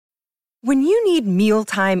When you need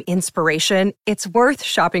mealtime inspiration, it's worth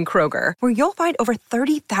shopping Kroger, where you'll find over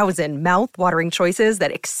 30,000 mouth-watering choices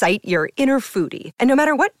that excite your inner foodie. And no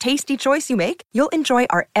matter what tasty choice you make, you'll enjoy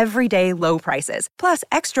our everyday low prices, plus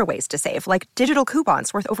extra ways to save, like digital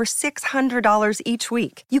coupons worth over $600 each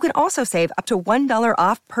week. You can also save up to $1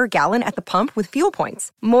 off per gallon at the pump with fuel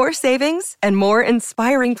points. More savings and more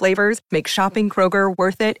inspiring flavors make shopping Kroger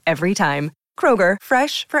worth it every time. Kroger,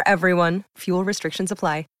 fresh for everyone. Fuel restrictions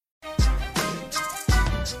apply.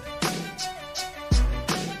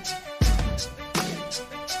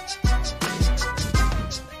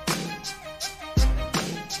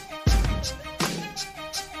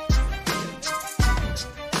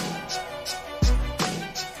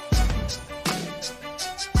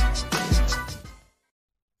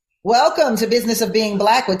 Welcome to Business of Being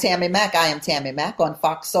Black with Tammy Mack. I am Tammy Mack on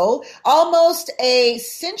Fox Soul. Almost a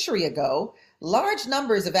century ago, large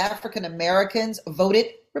numbers of African Americans voted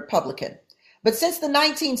Republican. But since the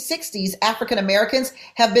 1960s, African Americans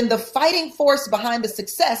have been the fighting force behind the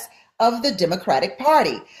success of the Democratic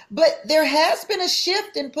Party. But there has been a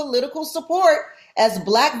shift in political support as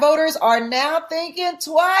Black voters are now thinking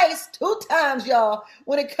twice, 2 times, y'all,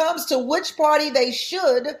 when it comes to which party they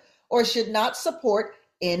should or should not support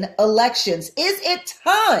in elections. Is it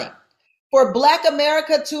time for Black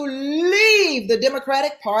America to leave the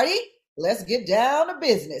Democratic Party? Let's get down to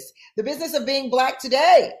business. The business of being Black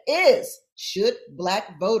today is, should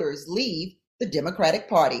Black voters leave the Democratic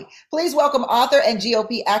Party? Please welcome author and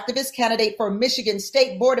GOP activist, candidate for Michigan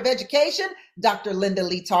State Board of Education, Dr. Linda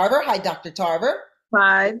Lee Tarver. Hi, Dr. Tarver.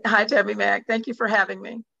 Hi, Tammy Mack. Thank you for having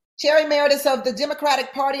me. Chair Emeritus of the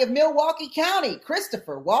Democratic Party of Milwaukee County,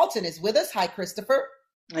 Christopher Walton, is with us. Hi, Christopher.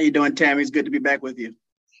 How you doing, Tammy? It's good to be back with you.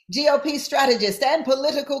 GOP strategist and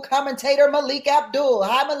political commentator Malik Abdul.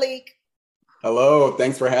 Hi, Malik. Hello.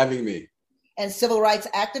 Thanks for having me. And civil rights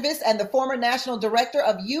activist and the former national director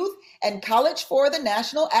of youth and college for the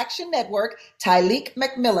National Action Network, Tyleek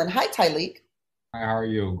McMillan. Hi, Tyleek. Hi, how are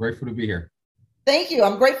you? Grateful to be here. Thank you.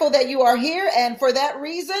 I'm grateful that you are here. And for that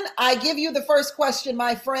reason, I give you the first question,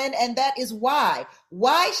 my friend, and that is why?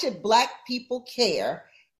 Why should Black people care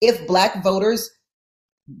if Black voters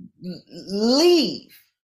leave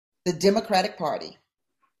the Democratic Party?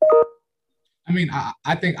 I mean,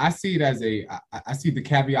 I think I see it as I see the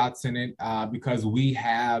caveats in it because we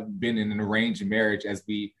have been in an arranged marriage, as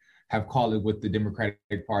we have called it, with the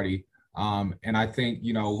Democratic Party. And I think,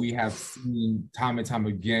 we have seen time and time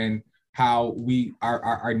again how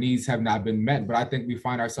our needs have not been met. But I think we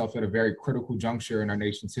find ourselves at a very critical juncture in our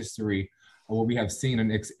nation's history where we have seen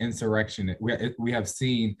an insurrection. We have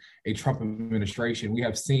seen a Trump administration. We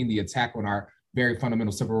have seen the attack on our very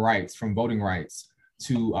fundamental civil rights, from voting rights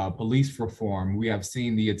to police reform. We have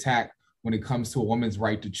seen the attack when it comes to a woman's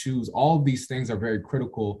right to choose. All of these things are very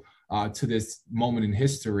critical to this moment in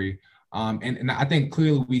history. And I think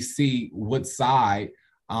clearly we see what side,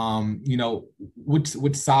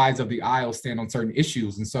 which sides of the aisle stand on certain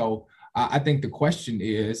issues. And so I think the question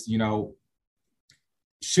is,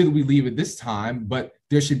 should we leave it this time? But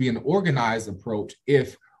there should be an organized approach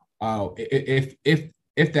if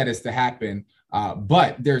that is to happen.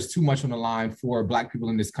 But there's too much on the line for Black people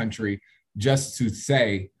in this country just to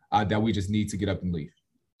say that we just need to get up and leave.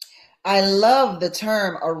 I love the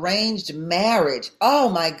term arranged marriage. Oh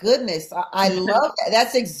my goodness. I love that.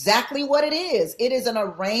 That's exactly what it is. It is an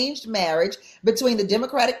arranged marriage between the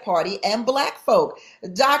Democratic Party and Black folk.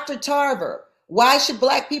 Dr. Tarver, why should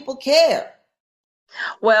Black people care?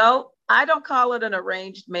 Well, I don't call it an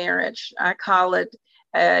arranged marriage. I call it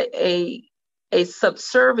a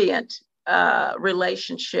subservient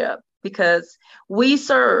relationship, because we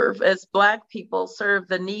serve, as Black people, serve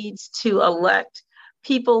the needs to elect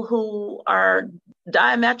people who are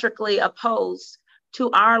diametrically opposed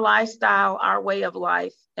to our lifestyle, our way of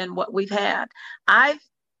life, and what we've had. I'm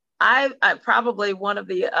probably one of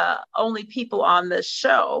the only people on this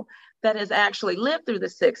show that has actually lived through the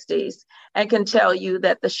 60s and can tell you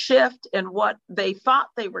that the shift in what they thought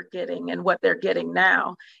they were getting and what they're getting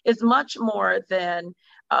now is much more than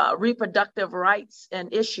reproductive rights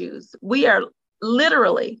and issues. We are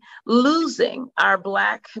literally losing our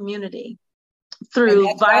Black community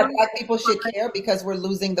through violence. Black people should care because we're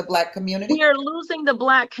losing the Black community. We are losing the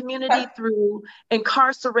Black community through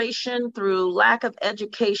incarceration, through lack of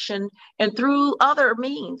education, and through other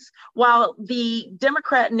means. While the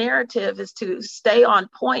Democrat narrative is to stay on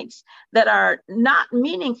points that are not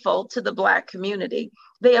meaningful to the Black community,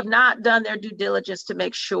 they have not done their due diligence to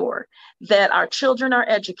make sure that our children are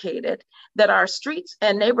educated, that our streets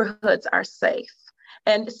and neighborhoods are safe,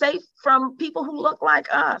 and safe from people who look like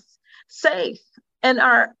us, safe and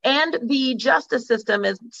the justice system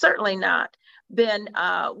is certainly not been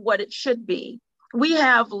what it should be. We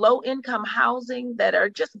have low income housing that are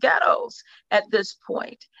just ghettos at this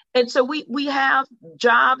point. And so we have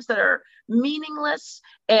jobs that are meaningless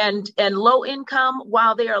and low income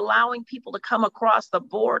while they are allowing people to come across the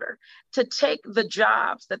border to take the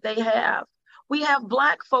jobs that they have. We have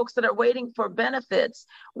Black folks that are waiting for benefits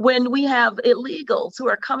when we have illegals who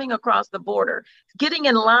are coming across the border, getting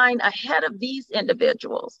in line ahead of these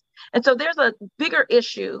individuals. And so there's a bigger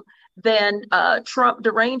issue than Trump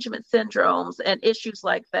derangement syndromes and issues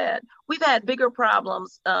like that. We've had bigger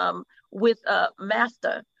problems with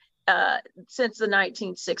MASTA since the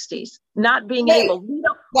 1960s, not being able.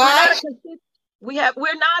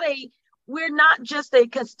 We're not just a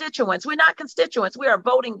constituents. We're not constituents. We are a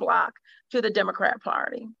voting bloc to the Democrat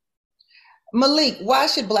Party. Malik, why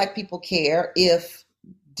should Black people care if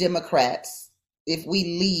we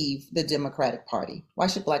leave the Democratic Party? Why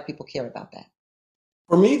should Black people care about that?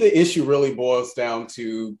 For me, the issue really boils down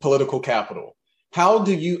to political capital. How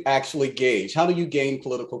do you actually gauge? How do you gain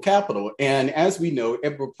political capital? And as we know,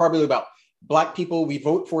 probably about Black people, we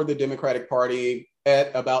vote for the Democratic Party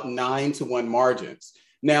at about 9-1 margins.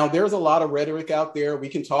 Now, there's a lot of rhetoric out there. We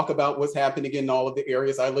can talk about what's happening in all of the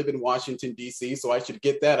areas. I live in Washington, D.C., so I should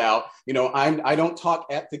get that out. You know, I don't talk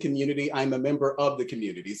at the community. I'm a member of the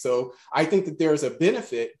community. So I think that there's a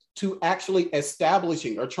benefit to actually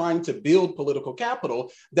establishing or trying to build political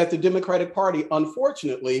capital that the Democratic Party,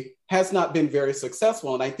 unfortunately, has not been very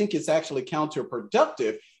successful. And I think it's actually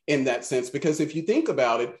counterproductive in that sense, because if you think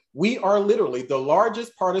about it, we are literally the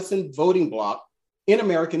largest partisan voting bloc in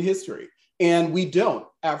American history. And we don't,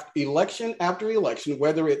 after election,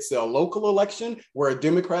 whether it's a local election where a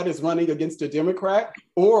Democrat is running against a Democrat,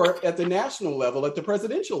 or at the national level, at the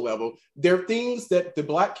presidential level, there are things that the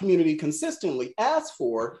Black community consistently asks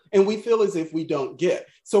for, and we feel as if we don't get.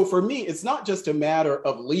 So for me, it's not just a matter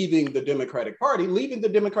of leaving the Democratic Party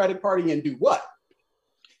and do what?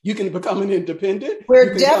 You can become an independent.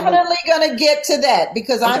 We're definitely going to get to that,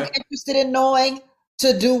 because I'm interested in knowing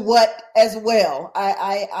to do what as well.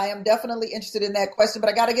 I am definitely interested in that question, but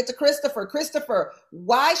I got to get to Christopher. Christopher,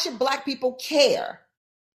 why should Black people care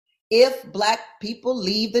if Black people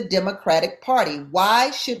leave the Democratic Party? Why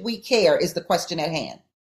should we care is the question at hand.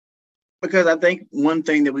 Because I think one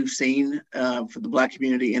thing that we've seen for the Black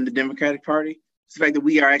community in the Democratic Party is the fact that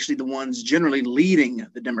we are actually the ones generally leading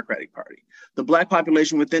the Democratic Party. The Black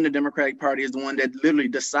population within the Democratic Party is the one that literally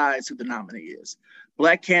decides who the nominee is.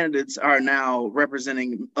 Black candidates are now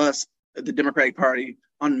representing us, the Democratic Party,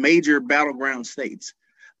 on major battleground states.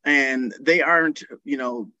 And they aren't,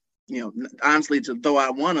 honestly, to throw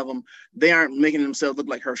out one of them, they aren't making themselves look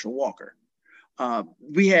like Herschel Walker.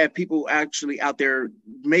 We have people actually out there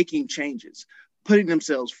making changes, putting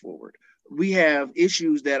themselves forward. We have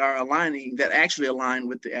issues that actually align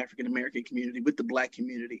with the African American community, with the Black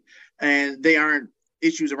community. And they aren't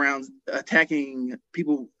issues around attacking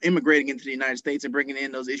people immigrating into the United States and bringing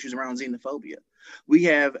in those issues around xenophobia. We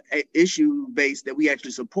have an issue base that we actually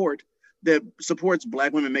support that supports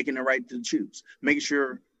Black women making the right to choose, making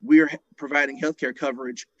sure we're providing healthcare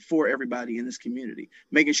coverage for everybody in this community,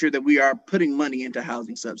 making sure that we are putting money into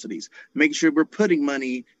housing subsidies, making sure we're putting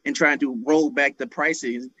money and trying to roll back the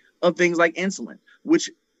prices of things like insulin, which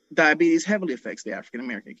diabetes heavily affects the African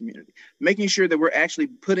American community, making sure that we're actually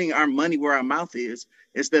putting our money where our mouth is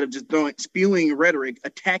instead of just spewing rhetoric,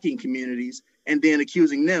 attacking communities, and then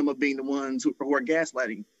accusing them of being the ones who are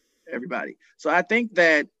gaslighting everybody. So I think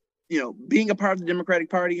that, being a part of the Democratic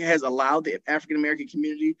Party has allowed the African American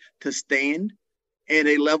community to stand at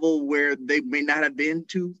a level where they may not have been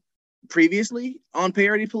to previously on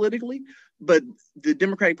parity politically. But the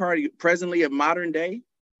Democratic Party presently of modern day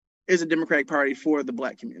is a Democratic Party for the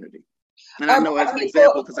Black community. And I know as an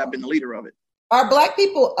example because I've been the leader of it. Are Black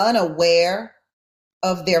people unaware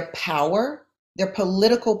of their power, their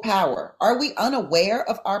political power? Are we unaware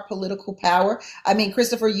of our political power? I mean,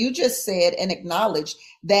 Christopher, you just said and acknowledged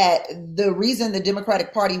that the reason the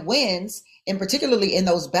Democratic Party wins, and particularly in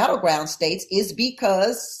those battleground states, is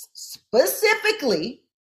because specifically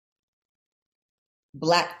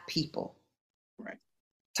Black people. Right.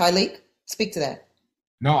 Tyleek, speak to that.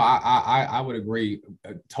 No, I would agree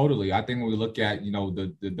totally. I think when we look at,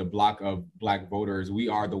 the block of Black voters, we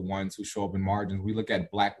are the ones who show up in margins. We look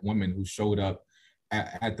at Black women who showed up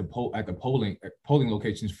at the polling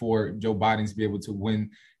locations for Joe Biden to be able to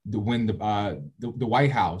win the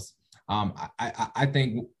White House. I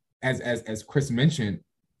think as Chris mentioned,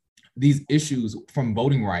 these issues from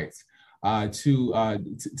voting rights to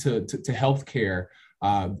healthcare,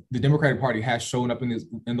 the Democratic Party has shown up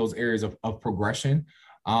in those areas of progression.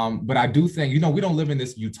 But I do think, we don't live in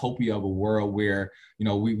this utopia of a world where,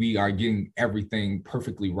 we are getting everything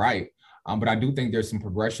perfectly right. But I do think there's some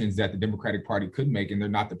progressions that the Democratic Party could make, and they're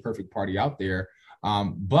not the perfect party out there.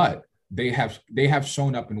 But they have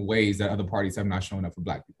shown up in ways that other parties have not shown up for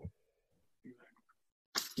Black people.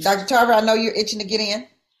 Dr. Tarver, I know you're itching to get in.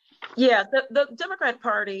 Yeah, the Democrat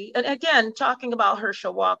Party, and again, talking about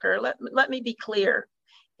Herschel Walker, let me be clear.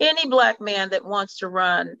 Any Black man that wants to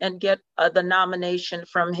run and get the nomination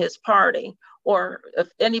from his party, or if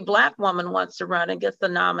any Black woman wants to run and gets the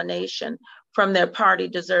nomination from their party,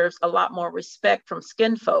 deserves a lot more respect from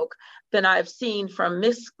skin folk than I've seen from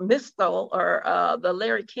Miskell or the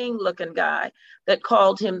Larry King looking guy that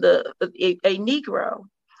called him a Negro.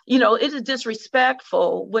 It is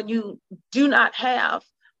disrespectful when you do not have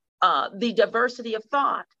the diversity of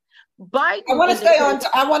thought. Biden, I want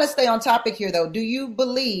to stay on topic here, though. Do you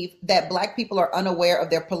believe that Black people are unaware of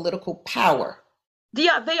their political power?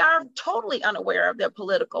 Yeah, they are totally unaware of their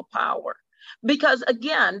political power because,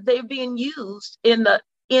 again, they're being used in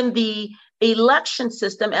the election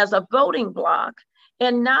system as a voting bloc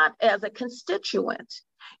and not as a constituent.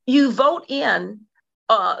 You vote in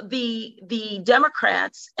the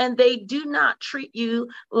Democrats, and they do not treat you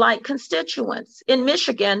like constituents. In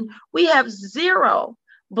Michigan, we have 0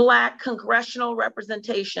 Black congressional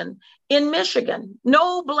representation in Michigan.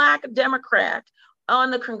 No Black Democrat on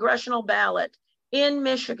the congressional ballot in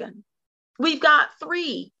Michigan. We've got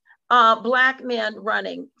 3 Black men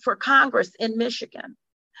running for Congress in Michigan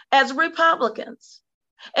as Republicans.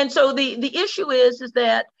 And so the issue is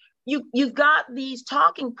that you've got these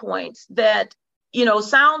talking points that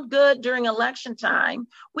sound good during election time.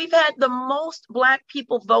 We've had the most Black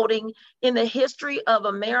people voting in the history of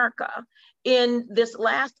America in this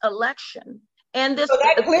last election. And this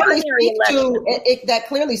that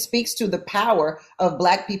clearly speaks to the power of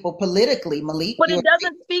Black people politically, Malik. But it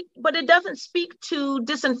doesn't speak to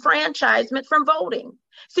disenfranchisement from voting.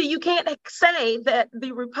 So you can't say that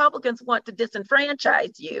the Republicans want to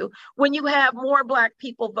disenfranchise you when you have more Black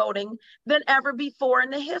people voting than ever before in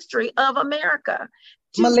the history of America.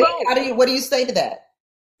 Malik, what do you say to that?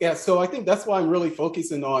 Yeah, so I think that's why I'm really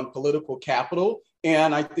focusing on political capital.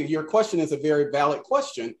 And I think your question is a very valid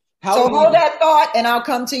question. Hold that thought, and I'll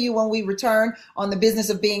come to you when we return on the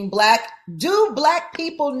business of being Black. Do Black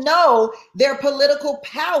people know their political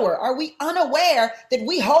power? Are we unaware that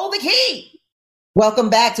we hold the key?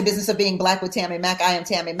 Welcome back to Business of Being Black with Tammy Mack. I am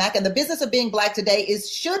Tammy Mack, and the business of being Black today is,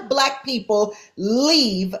 should Black people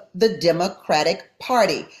leave the Democratic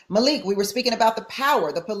Party? Malik, we were speaking about the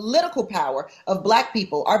power, the political power of Black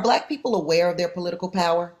people. Are Black people aware of their political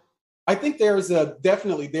power? I think there's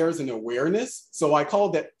an awareness. So I call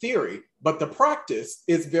that theory, but the practice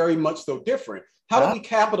is very much so different. How do we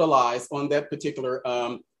capitalize on that particular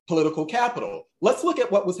political capital? Let's look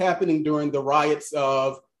at what was happening during the riots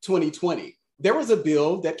of 2020. There was a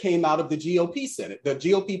bill that came out of the GOP Senate, the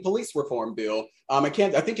GOP police reform bill. I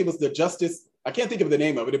can't think of the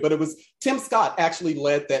name of it, but it was Tim Scott actually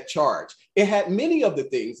led that charge. It had many of the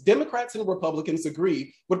things Democrats and Republicans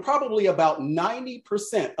agreed with probably about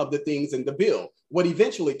 90% of the things in the bill. What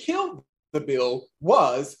eventually killed the bill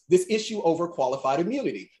was this issue over qualified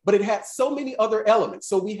immunity, but it had so many other elements.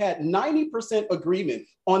 So we had 90% agreement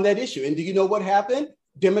on that issue. And do you know what happened?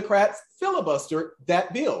 Democrats filibustered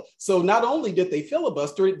that bill. So not only did they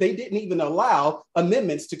filibuster it, they didn't even allow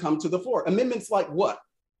amendments to come to the floor. Amendments like what?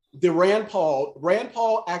 The Rand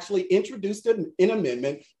Paul actually introduced an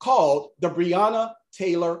amendment called the Breonna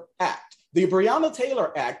Taylor Act. The Breonna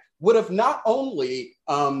Taylor Act would have not only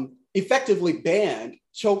effectively banned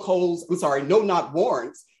no-knock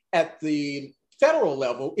warrants at the federal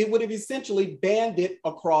level, it would have essentially banned it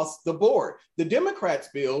across the board. The Democrats'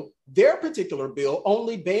 bill, their particular bill,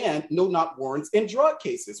 only banned no-knock warrants in drug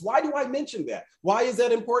cases. Why do I mention that? Why is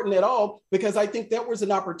that important at all? Because I think that was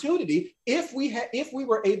an opportunity. If we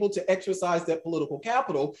were able to exercise that political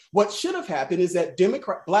capital, what should have happened is that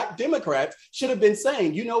Black Democrats should have been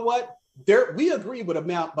saying, you know what? We agree with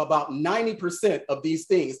about 90% of these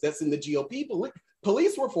things that's in the GOP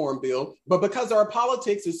police reform bill, but because our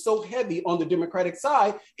politics is so heavy on the Democratic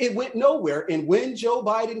side, it went nowhere. And when Joe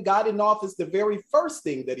Biden got in office, the very first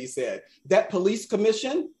thing that he said, that police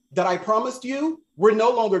commission that I promised you, we're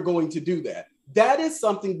no longer going to do that. That is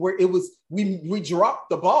something where it was we dropped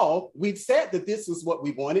the ball. We said that this is what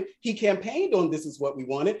we wanted. He campaigned on this is what we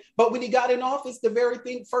wanted. But when he got in office,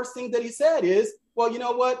 the first thing that he said is, well, you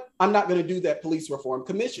know what? I'm not going to do that police reform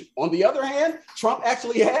commission. On the other hand, Trump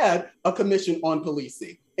actually had a commission on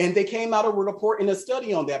policing, and they came out with a report and a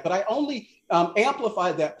study on that. But I only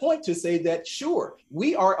amplified that point to say that, sure,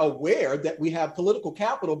 we are aware that we have political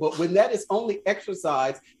capital, but when that is only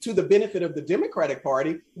exercised to the benefit of the Democratic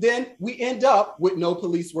Party, then we end up with no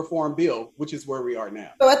police reform bill, which is where we are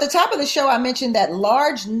now. So at the top of the show, I mentioned that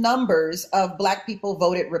large numbers of Black people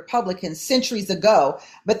voted Republican centuries ago,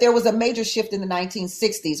 but there was a major shift in the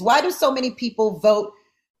 1960s. Why do so many people vote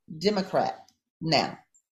Democrat now?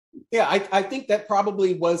 Yeah, I think that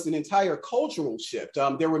probably was an entire cultural shift.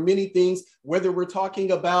 There were many things, whether we're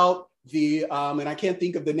talking about the, and I can't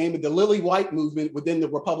think of the name of the Lily White movement within the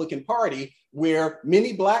Republican Party, where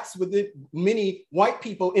many many white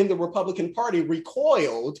people in the Republican Party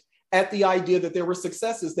recoiled at the idea that there were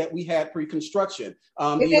successes that we had pre-construction.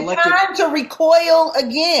 Is it time to recoil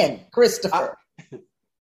again, Christopher?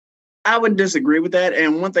 I would disagree with that.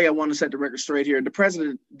 And one thing I want to set the record straight here, the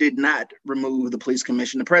president did not remove the police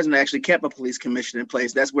commission. The president actually kept a police commission in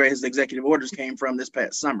place. That's where his executive orders came from this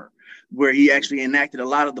past summer, where he actually enacted a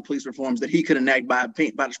lot of the police reforms that he could enact by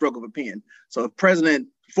the stroke of a pen. So if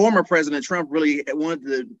former President Trump really wanted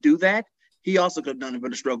to do that, he also could have done it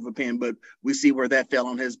with a stroke of a pen, but we see where that fell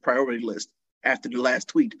on his priority list after the last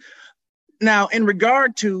tweet. Now, in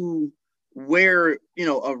regard to where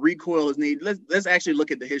a recoil is needed, let's actually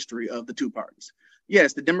look at the history of the two parties.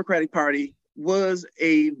 Yes, the Democratic Party was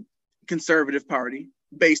a conservative party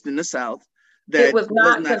based in the South. It was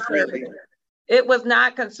not conservative. It was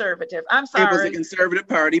not conservative. I'm sorry. It was a conservative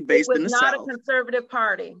party based in the South. It was not a conservative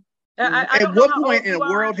party. At what point in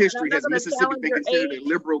world history has Mississippi been considered a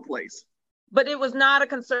liberal place? But it was not a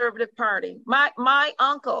conservative party. My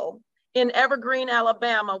uncle in Evergreen,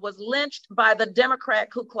 Alabama, was lynched by the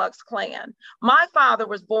Democrat Ku Klux Klan. My father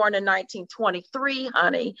was born in 1923,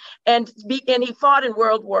 honey, and he fought in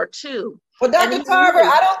World War II. Well, Dr. Tarver,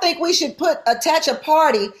 I don't think we should attach a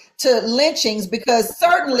party to lynchings, because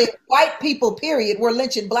certainly white people, period, were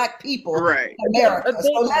lynching Black people in America.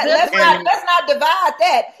 So let's not divide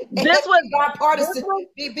that. This was bipartisan.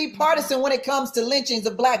 Be partisan when it comes to lynchings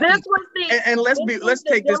of Black people. And let's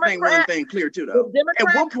take this one thing clear too, though.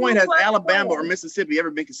 At what point has Alabama or Mississippi ever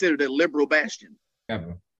been considered a liberal bastion?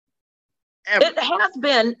 Ever. It has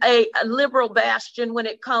been a liberal bastion when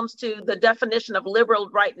it comes to the definition of liberal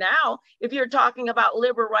right now. If you're talking about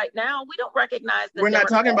liberal right now, we don't recognize that. We're not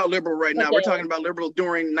talking about liberal right now. We're talking about liberal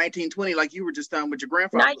during 1920, like you were just talking with your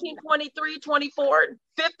grandfather. 1923, 24,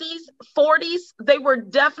 50s, 40s, they were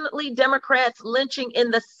definitely Democrats lynching in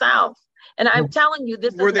the South. And I'm telling you,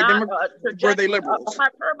 this is not a trajectory of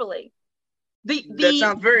hyperbole. That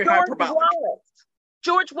sounds very hyperbolic.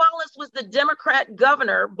 George Wallace was the Democrat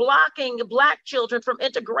governor blocking Black children from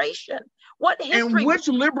integration. And which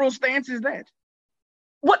liberal stance is that?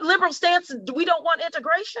 What liberal stance? We don't want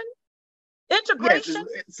integration? Integration?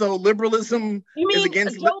 Yes, so liberalism is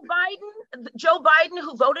against Joe Biden,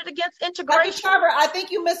 who voted against integration? Dr. Tarver, I think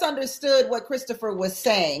you misunderstood what Christopher was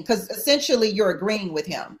saying, because essentially you're agreeing with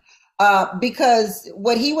him. Because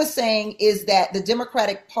what he was saying is that the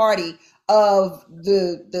Democratic Party of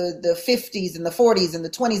the 50s and the 40s and the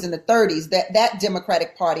 20s and the 30s, that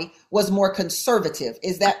Democratic Party was more conservative.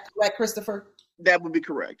 Is that correct, Christopher? That would be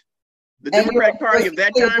correct. The Democratic Party of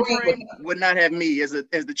that time frame would not have me as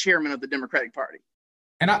the chairman of the Democratic Party.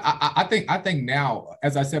 And I think now,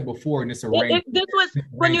 as I said before, in this arrangement,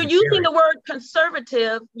 when you're using the word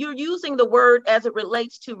conservative, you're using the word as it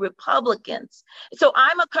relates to Republicans. So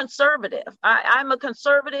I'm a conservative. I'm a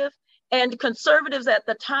conservative. And conservatives at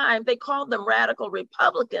the time, they called them radical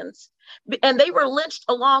Republicans, and they were lynched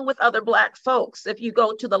along with other Black folks. If you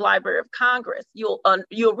go to the Library of Congress, you'll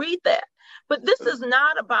read that. But this is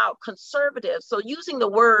not about conservatives. So using the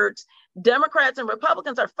words Democrats and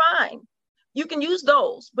Republicans are fine. You can use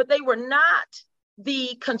those, but they were not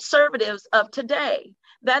the conservatives of today.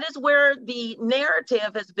 That is where the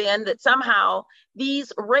narrative has been, that somehow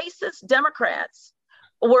these racist Democrats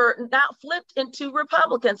were now flipped into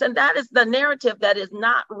Republicans. And that is the narrative that is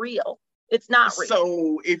not real. It's not real.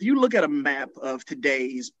 So if you look at a map of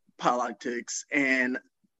today's politics and,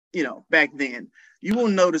 back then, you will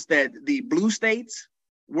notice that the blue states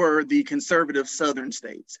were the conservative southern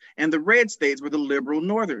states, and the red states were the liberal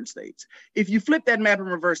northern states. If you flip that map in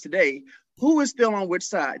reverse today, who is still on which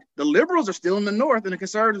side? The liberals are still in the north and the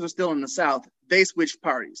conservatives are still in the south. They switched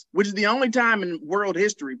parties, which is the only time in world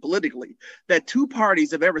history politically that two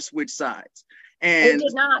parties have ever switched sides. And it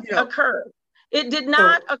did not occur. It did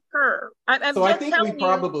not occur. I'm so just I think telling we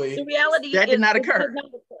probably, you, the reality that is did not it occur. did not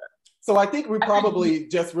occur. So I think we probably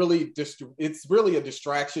just really, it's really a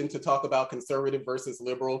distraction to talk about conservative versus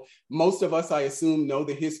liberal. Most of us, I assume, know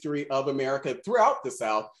the history of America throughout the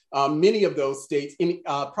South. Many of those states,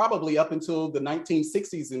 probably up until the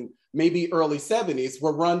 1960s and maybe early 70s,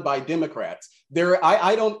 were run by Democrats.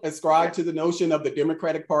 I don't ascribe to the notion of the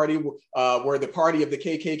Democratic Party were the party of the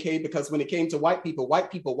KKK, because when it came to white people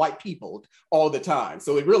all the time.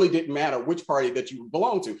 So it really didn't matter which party that you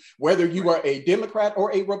belonged to. Whether you were a Democrat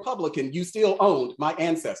or a Republican, you still owned my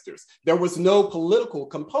ancestors. There was no political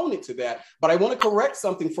component to that. But I want to correct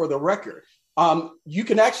something for the record. You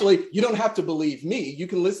don't have to believe me. You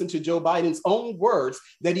can listen to Joe Biden's own words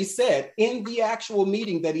that he said in the actual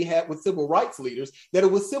meeting that he had with civil rights leaders, that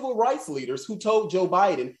it was civil rights leaders who told Joe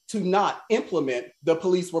Biden to not implement the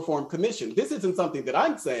Police Reform Commission. This isn't something that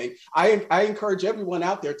I'm saying. I encourage everyone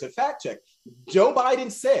out there to fact check. Joe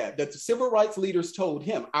Biden said that the civil rights leaders told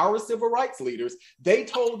him, our civil rights leaders, they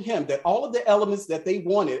told him that all of the elements that they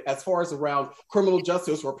wanted as far as around criminal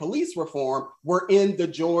justice or police reform were in the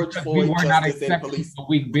George Floyd Justice and Police. The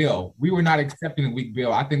weak bill. We were not accepting the weak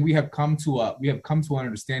bill. I think we have come to an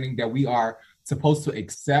understanding that we are supposed to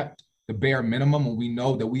accept the bare minimum when we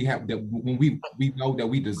know that we know that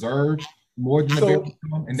we deserve more than the bare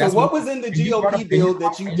minimum. And that's what was in the GOP bill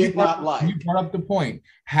that you did not like? You brought up the point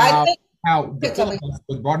how the filibuster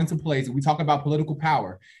was brought into place, and we talk about political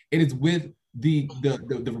power. It is with the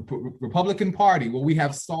Republican Party where we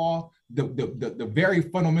have saw the very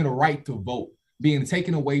fundamental right to vote being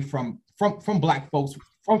taken away from Black folks,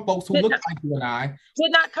 from folks who look like you and I.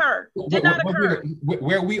 Did not occur. Did not occur.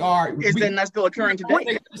 Where we are, is that not still occurring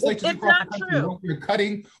today? It's not true.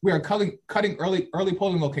 We are cutting early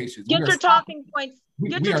polling locations. Get your talking points.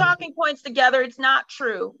 Get your talking points together. It's not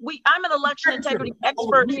true. I'm an election integrity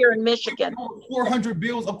expert here in Michigan. 400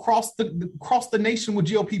 bills across the nation with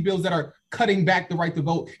GOP bills that are cutting back the right to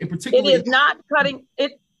vote. In particular, it is not cutting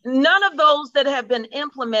it. None of those that have been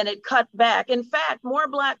implemented cut back. In fact, more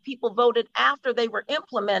Black people voted after they were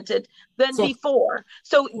implemented than before.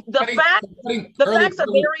 So the facts are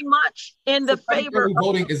very much in the favor of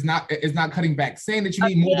voting is not cutting back. Saying that you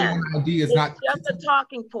need more than one ID is not just a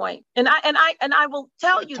talking point. And I will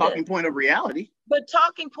tell you talking point of reality. The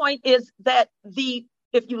talking point is that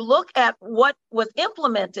if you look at what was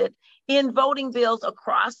implemented in voting bills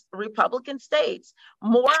across Republican states,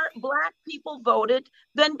 more Black people voted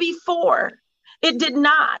than before. It did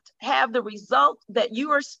not have the result that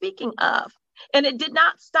you are speaking of. And it did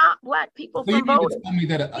not stop Black people from voting. Tell me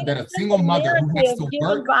that a single mother who has to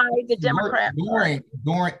work by the Democrat during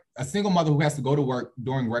a single mother who has to go to work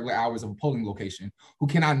during regular hours of a polling location, who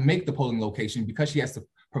cannot make the polling location because she has to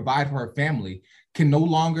provide for her family, can no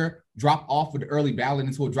longer drop off with the early ballot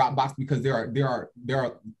into a drop box because there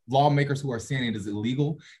are lawmakers who are saying it is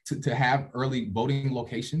illegal to have early voting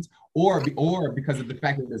locations, or because of the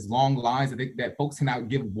fact that there's long lines that folks cannot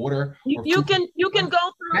give water. You can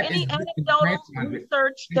go through any anecdotal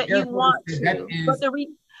research that you want to,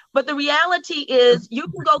 but the reality is you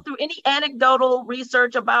can go through any anecdotal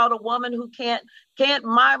research about a woman who can't,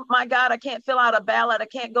 my God, I can't fill out a ballot. I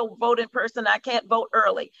can't go vote in person. I can't vote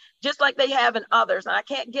early, just like they have in others. And I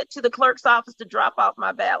can't get to the clerk's office to drop off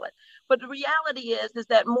my ballot. But the reality is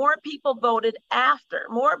that more people voted after,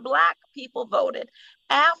 more Black people voted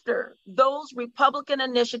after those Republican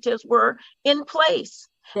initiatives were in place.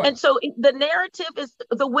 Sure. And so the narrative is,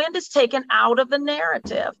 the wind is taken out of the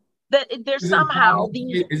narrative. That there's somehow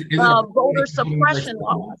these voter suppression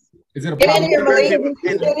laws. Is it a problem?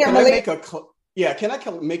 Can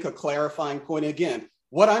I make a clarifying point again?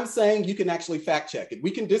 What I'm saying, you can actually fact check it. We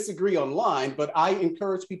can disagree online, but I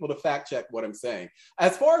encourage people to fact check what I'm saying.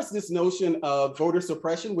 As far as this notion of voter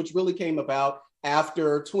suppression, which really came about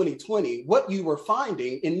after 2020, what you were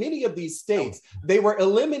finding in many of these states, they were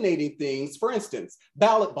eliminating things, for instance,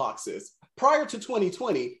 ballot boxes. Prior to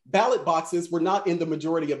 2020, ballot boxes were not in the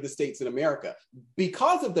majority of the states in America.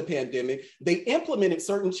 Because of the pandemic, they implemented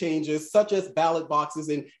certain changes, such as ballot boxes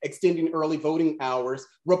and extending early voting hours.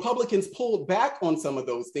 Republicans pulled back on some of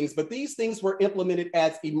those things, but these things were implemented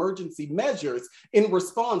as emergency measures in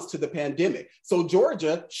response to the pandemic. So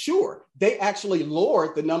Georgia, sure, they actually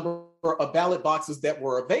lowered the number of ballot boxes that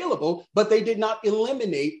were available, but they did not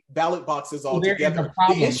eliminate ballot boxes altogether.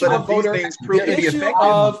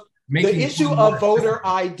 The issue of voter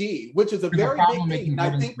ID, which is a very big thing. And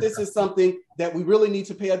I think this is something that we really need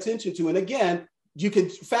to pay attention to. And again, you can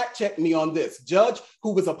fact check me on this. Judge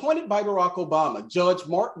who was appointed by Barack Obama, Judge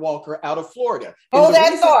Mark Walker out of Florida. Hold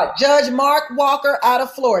that thought. Judge Mark Walker out of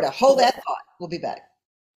Florida. Hold that thought. We'll be back.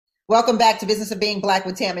 Welcome back to Business of Being Black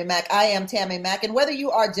with Tammy Mack. I am Tammy Mack, and whether you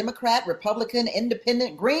are Democrat, Republican,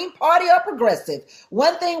 Independent, Green Party, or Progressive,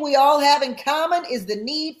 one thing we all have in common is the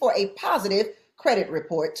need for a positive credit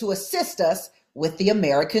report to assist us with the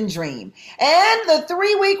American dream. And the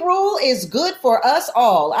 3-week rule is good for us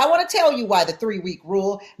all. I want to tell you why the 3-week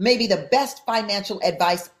rule may be the best financial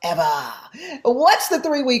advice ever. What's the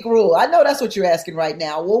 3-week rule? I know that's what you're asking right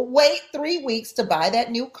now. Well, wait 3 weeks to buy that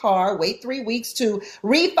new car, wait 3 weeks to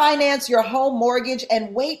refinance your home mortgage,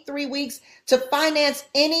 and wait 3 weeks to finance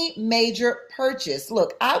any major purchase.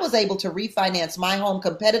 Look, I was able to refinance my home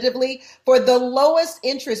competitively for the lowest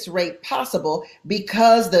interest rate possible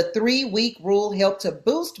because the 3-week rule helped to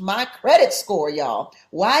boost my credit score, y'all.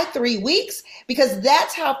 Why 3 weeks? Because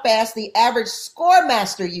that's how fast the average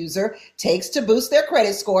ScoreMaster user takes to boost their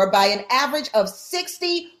credit score by an average of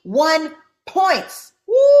 61 points.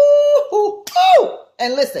 Woo-hoo-hoo.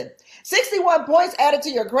 And listen, 61 points added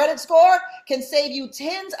to your credit score can save you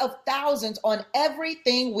tens of thousands on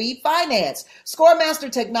everything we finance.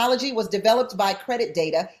 ScoreMaster technology was developed by Credit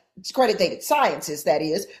Data Sciences, that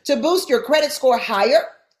is, to boost your credit score higher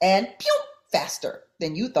and faster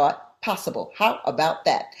than you thought possible. How about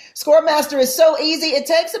that? ScoreMaster is so easy, it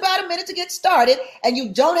takes about a minute to get started, and you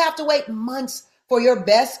don't have to wait months for your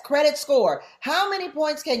best credit score. How many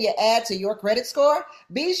points can you add to your credit score?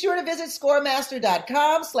 Be sure to visit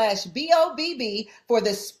scoremaster.com/BOBB for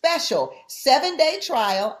the special 7-day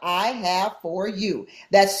trial I have for you.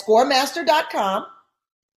 That's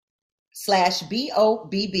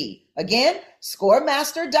scoremaster.com/BOBB. Again,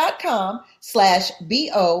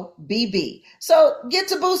 scoremaster.com/BOBB. So get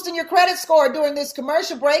to boosting your credit score during this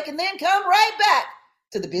commercial break and then come right back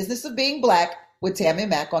to the Business of Being Black with Tammy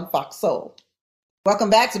Mack on Fox Soul.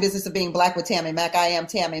 Welcome back to Business of Being Black with Tammy Mack. I am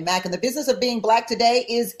Tammy Mack, and the business of being Black today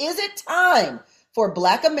is it time for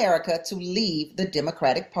Black America to leave the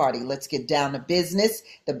Democratic Party? Let's get down to business,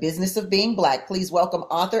 the business of being Black. Please welcome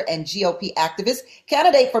author and GOP activist,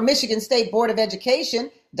 candidate for Michigan State Board of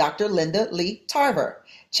Education, Dr. Linda Lee Tarver.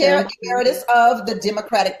 Chair Emeritus of the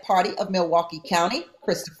Democratic Party of Milwaukee County,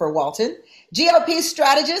 Christopher Walton. GOP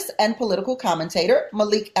strategist and political commentator,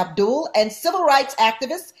 Malik Abdul, and civil rights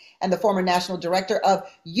activist and the former national director of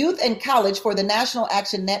Youth and College for the National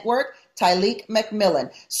Action Network, Tyleek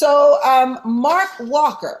McMillan. So Mark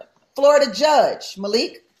Walker, Florida judge.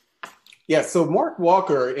 Malik? Yes, so Mark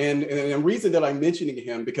Walker, and the reason that I'm mentioning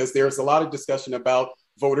him, because there's a lot of discussion about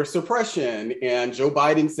voter suppression, and Joe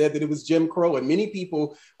Biden said that it was Jim Crow, and many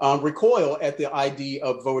people recoil at the idea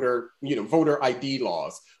of voter ID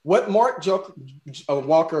laws. What Judge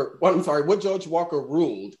Walker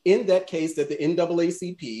ruled in that case that the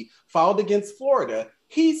NAACP filed against Florida,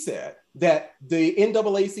 he said that the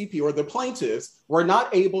NAACP or the plaintiffs were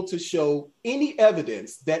not able to show any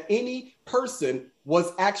evidence that any person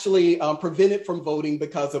was actually prevented from voting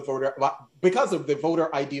because of the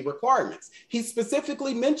voter ID requirements. He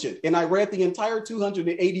specifically mentioned, and I read the entire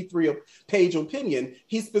 283-page opinion,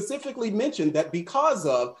 he specifically mentioned that because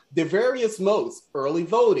of the various modes, early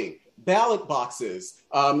voting, ballot boxes,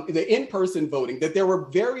 the in-person voting, that there were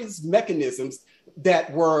various mechanisms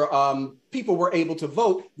that were people were able to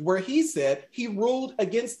vote, where he said he ruled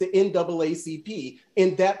against the NAACP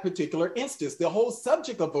in that particular instance. The whole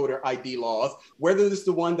subject of voter ID laws, whether it's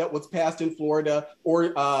the one that was passed in Florida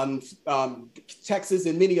or Texas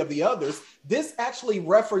and many of the others, this actually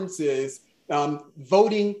references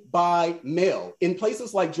voting by mail. In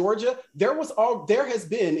places like Georgia, there has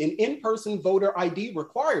been an in-person voter ID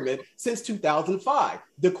requirement since 2005.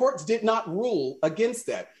 The courts did not rule against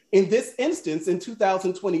that. In this instance, in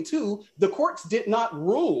 2022, the courts did not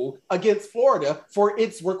rule against Florida for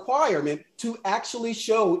its requirement to actually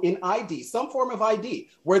show an ID, some form of ID,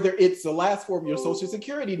 whether it's the last four of your social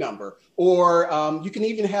security number, or you can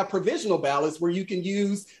even have provisional ballots where you can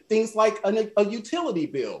use things like a utility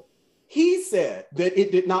bill. He said that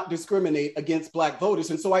it did not discriminate against Black voters.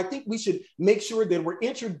 And so I think we should make sure that we're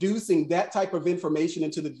introducing that type of information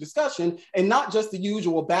into the discussion and not just the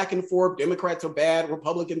usual back and forth, Democrats are bad,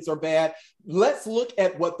 Republicans are bad. Let's look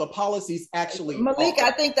at what the policies actually Malik, are.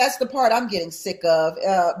 I think that's the part I'm getting sick of.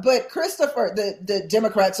 But Christopher, the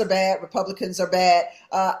Democrats are bad, Republicans are bad.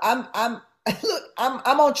 Look,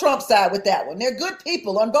 I'm on Trump's side with that one. They're good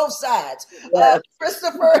people on both sides.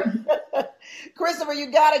 Christopher,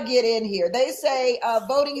 you got to get in here. They say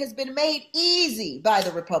voting has been made easy by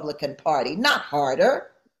the Republican Party, not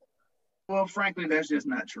harder. Well, frankly, that's just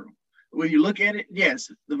not true. When you look at it,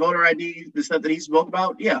 yes, the voter ID, the stuff that he spoke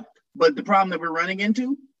about, yeah. But the problem that we're running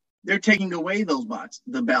into, they're taking away those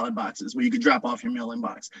the ballot boxes where you could drop off your mail-in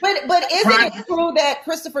box. But isn't it true that,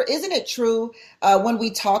 Christopher, isn't it true when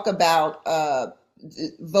we talk about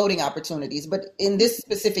voting opportunities. But in this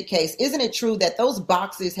specific case, isn't it true that those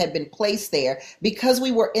boxes had been placed there because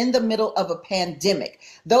we were in the middle of a pandemic?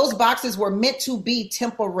 Those boxes were meant to be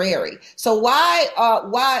temporary. So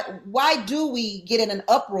why do we get in an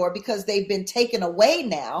uproar because they've been taken away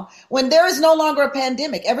now when there is no longer a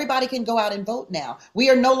pandemic? Everybody can go out and vote now. We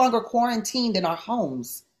are no longer quarantined in our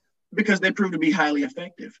homes. Because they proved to be highly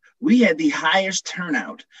effective. We had the highest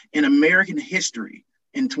turnout in American history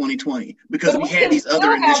in 2020 because we had these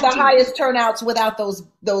other initiatives. We have the highest turnouts without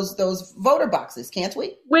those voter boxes, can't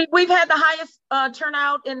we? We've had the highest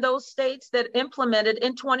turnout in those states that implemented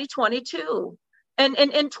in 2022 and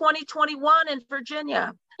in 2021 in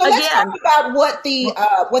Virginia. So let's talk about what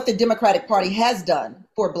the Democratic Party has done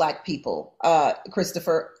for Black people,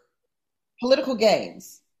 Christopher. Political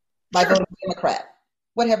gains by voting Democrat.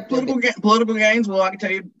 What have political gains? Well, I can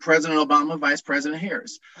tell you, President Obama, Vice President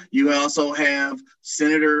Harris. You also have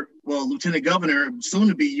Lieutenant Governor, soon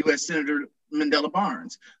to be U.S. Senator Mandela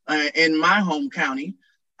Barnes. In my home county,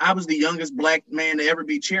 I was the youngest Black man to ever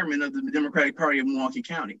be chairman of the Democratic Party of Milwaukee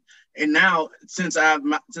County. And now, since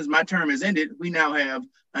my term has ended, we now have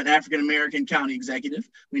an African-American county executive.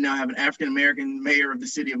 We now have an African-American mayor of the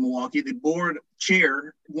city of Milwaukee. The board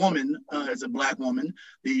chairwoman is a Black woman.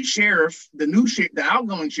 The sheriff, the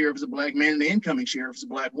outgoing sheriff is a Black man, and the incoming sheriff is a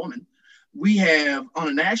Black woman. We have, on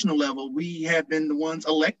a national level, we have been the ones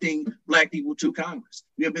electing Black people to Congress.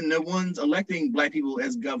 We have been the ones electing Black people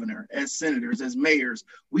as governor, as senators, as mayors.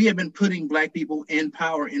 We have been putting Black people in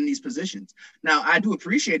power in these positions. Now, I do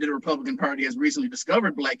appreciate that the Republican Party has recently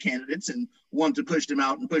discovered Black candidates and want to push them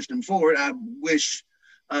out and push them forward. I wish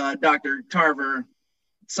Dr. Tarver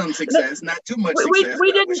some success, not too much success.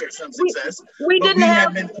 We didn't wish her some success. We didn't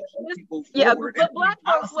have been people forward. But Black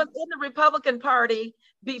folks was in the Republican Party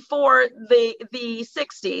before the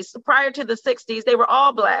 60s. Prior to the 60s, they were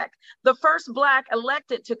all Black. The first Black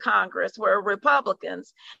elected to Congress were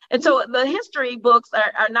Republicans. And so the history books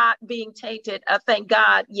are not being tainted, thank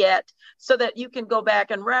God, yet, so that you can go back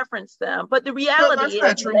and reference them. But the reality is...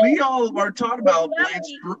 That's not true. We all are taught about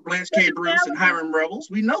Blanche K. Bruce and Hiram Revels.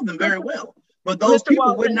 We know them very well. But those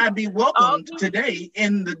people would not be welcomed today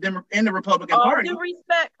in the Republican Party. All due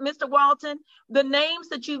respect, Mr. Walton, the names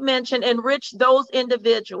that you mentioned enrich those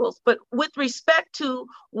individuals. But with respect to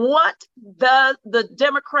what the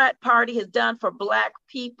Democrat Party has done for Black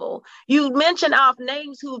people, you mentioned off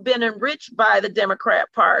names who've been enriched by the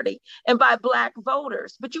Democrat Party and by Black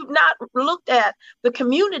voters, but you've not looked at the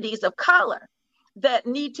communities of color that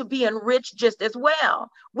need to be enriched just as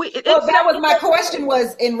well. That was my question,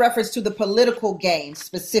 was in reference to the political gains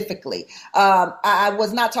specifically. I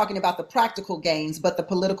was not talking about the practical gains, but the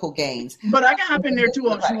political gains. But I can hop in there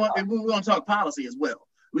too if we want to talk policy as well.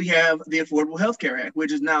 We have the Affordable Health Care Act,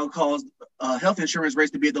 which has now caused health insurance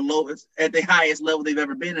rates to be at the highest level they've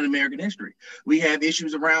ever been in American history. We have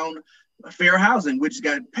issues around fair housing, which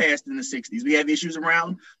got passed in the 60s. We have issues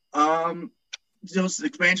around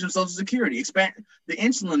expansion of Social Security, the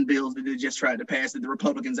insulin bills that they just tried to pass that the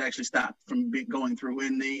Republicans actually stopped from going through,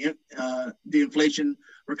 in the Inflation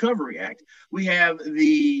Recovery Act. We have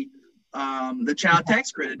the child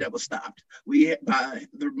tax credit that was stopped by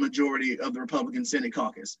the majority of the Republican Senate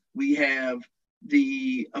caucus. We have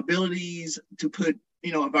the abilities to put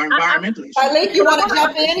environmental issues. Arlene, you want to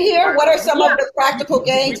jump in here? What are some of the practical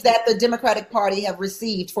gains that the Democratic Party have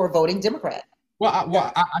received for voting Democrat?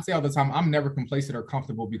 Well, I say all the time, I'm never complacent or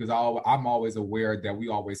comfortable because I'm always aware that we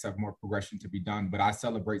always have more progression to be done, but I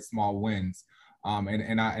celebrate small wins.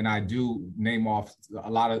 And I do name off a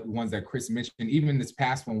lot of ones that Chris mentioned. Even this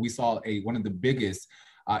past one, we saw one of the biggest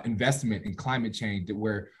investment in climate change,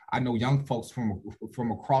 where I know young folks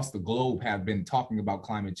from across the globe have been talking about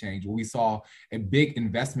climate change. We saw a big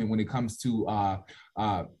investment when it comes to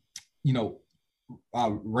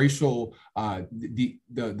racial,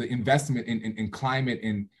 the investment in climate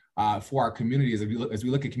and for our communities, as we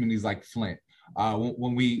look at communities like Flint,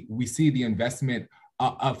 when we see the investment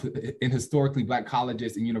in historically Black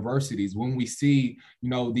colleges and universities, when we see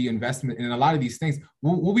the investment in a lot of these things,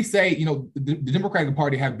 when we say the Democratic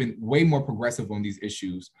Party have been way more progressive on these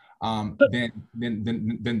issues than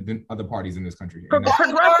other parties in this country. Dr.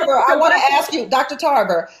 Tarver, I want to ask you, Dr.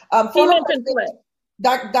 Tarver,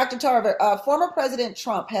 Dr. Tarver, former President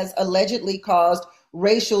Trump has allegedly caused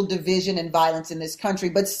racial division and violence in this country,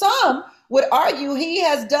 but some would argue he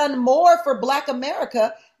has done more for Black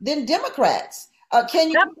America than Democrats. Can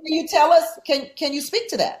you tell us, can you speak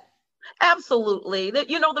to that? Absolutely.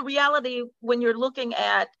 The reality when you're looking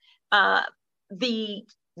at the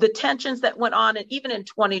tensions that went on, and even in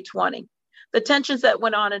 2020, the tensions that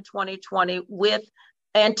went on in 2020 with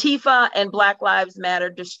Antifa and Black Lives Matter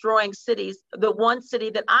destroying cities. The one city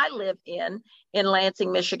that I live in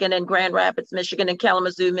Lansing, Michigan, and Grand Rapids, Michigan, and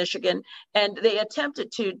Kalamazoo, Michigan. And they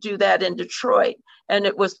attempted to do that in Detroit, and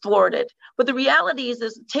it was thwarted. But the reality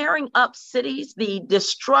is tearing up cities, the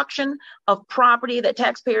destruction of property that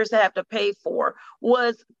taxpayers have to pay for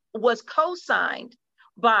was co-signed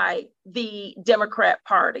by the Democrat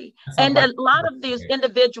Party. And a lot of these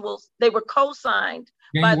individuals, they were co-signed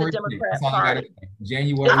by the Democrat Party.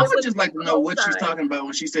 January. I would just like to know what she's talking about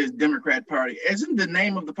when she says Democrat Party. Isn't the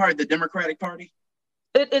name of the party the Democratic Party?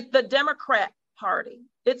 It's the Democrat Party.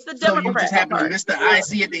 It's the Democrat Party. So you just happened to miss the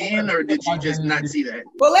IC at the end, or did you just not see that?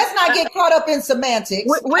 Well, let's not get caught up in semantics.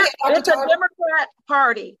 It's a Democrat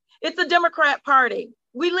Party. It's a Democrat Party.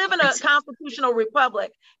 We live in a constitutional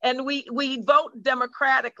republic, and we vote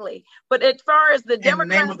democratically. But as far as the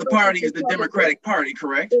name of the party is the Democratic Party,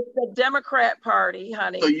 correct? It's the Democrat Party,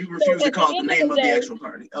 honey. So you refuse to call it the name of the actual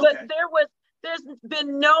party. Okay. But there's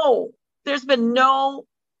been no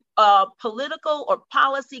political or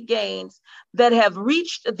policy gains that have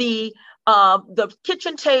reached the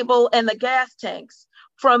kitchen table and the gas tanks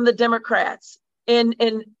from the Democrats in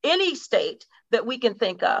any state that we can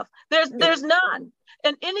think of. There's none.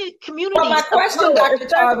 In any community. Well, my question, Dr.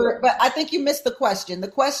 Tarver, but I think you missed the question. The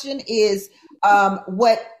question is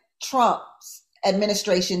what Trump's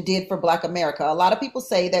administration did for Black America. A lot of people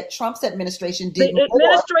say that Trump's administration did more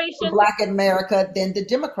for Black America than the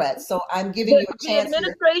Democrats. So I'm giving you a chance. The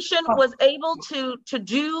administration was able to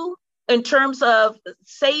do in terms of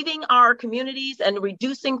saving our communities and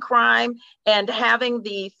reducing crime and having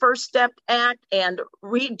the First Step Act and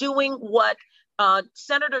redoing what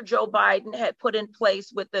Senator Joe Biden had put in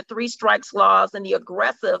place with the 3 strikes laws and the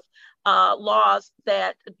aggressive laws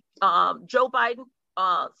that Joe Biden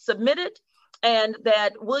submitted and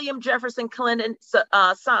that William Jefferson Clinton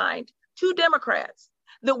signed. 2 Democrats,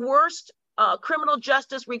 the worst criminal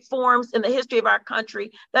justice reforms in the history of our country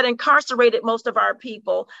that incarcerated most of our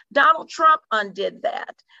people. Donald Trump undid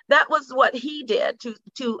that. That was what he did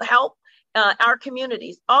to help our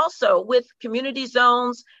communities, also with community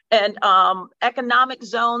zones and economic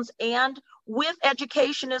zones, and with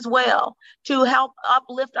education as well, to help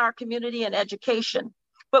uplift our community and education.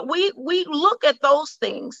 But we look at those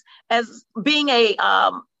things as being a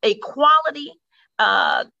quality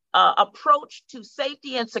approach to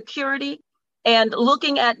safety and security, and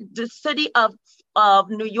looking at the city of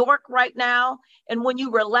New York right now. And when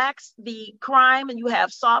you relax the crime and you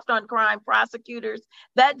have soft on crime prosecutors,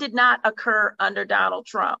 that did not occur under Donald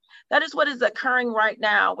Trump. That is what is occurring right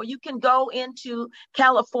now, where you can go into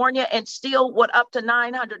California and steal up to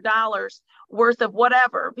 $900 worth of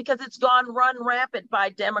whatever, because it's run rampant by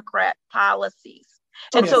Democrat policies.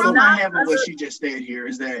 And so the problem I have with what she just said here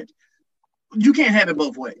is that you can't have it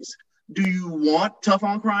both ways. Do you want tough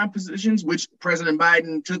on crime positions, which President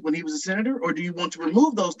Biden took when he was a senator, or do you want to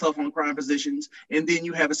remove those tough on crime positions and then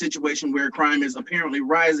you have a situation where crime is apparently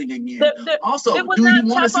rising again? Also, do you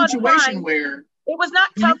want a situation where it was not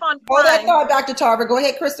tough on crime? Hold that thought, Dr. Tarver. Go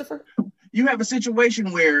ahead, Christopher. You have a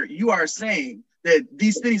situation where you are saying that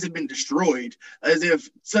these cities have been destroyed, as if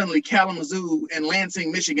suddenly Kalamazoo and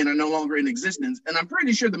Lansing, Michigan are no longer in existence. And I'm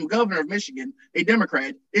pretty sure the governor of Michigan, a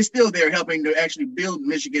Democrat, is still there helping to actually build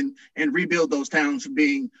Michigan and rebuild those towns from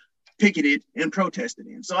being picketed and protested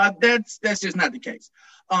in. So that's just not the case.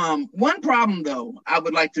 One problem, though, I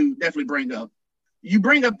would like to definitely bring up. You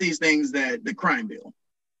bring up these things that the crime bill,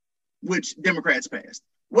 which Democrats passed.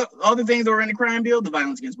 What other things that were in the crime bill? The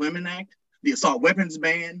Violence Against Women Act, the assault weapons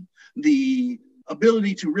ban, the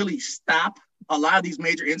ability to really stop a lot of these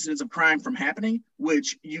major incidents of crime from happening,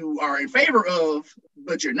 which you are in favor of,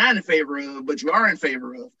 but you're not in favor of, but you are in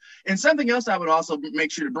favor of. And something else I would also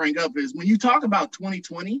make sure to bring up is when you talk about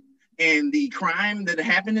 2020 and the crime that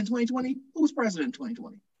happened in 2020, who was president in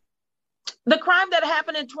 2020? The crime that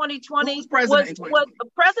happened in 2020 the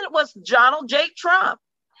president was Donald J. Trump.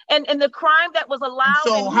 And the crime that was allowed.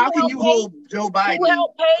 And so how can you hold Joe Biden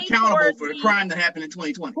accountable for the crime that happened in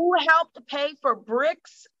 2020? Who helped pay for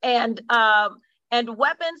bricks and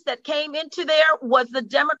weapons that came into there was the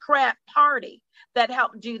Democrat Party that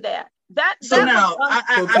helped do that. I'm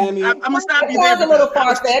gonna stop you there. That's a little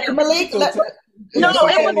far-fetched. Malik, no,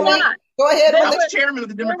 it was not. Go ahead. I was chairman of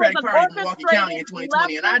the Democratic Party in Milwaukee County in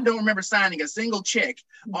 2020, and I don't remember signing a single check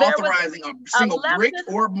authorizing a single brick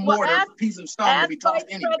or mortar piece of stone to be tossed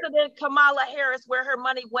anywhere. President Kamala Harris, where her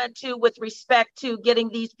money went to with respect to getting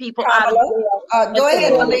these people out of jail. Go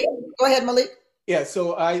ahead, Malik. Go ahead, Malik. Yeah,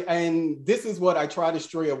 so and this is what I try to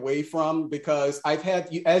stray away from, because I've had,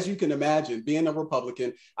 as you can imagine, being a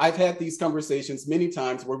Republican, I've had these conversations many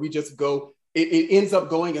times where we just go it ends up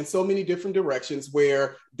going in so many different directions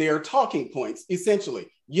where they're talking points, essentially.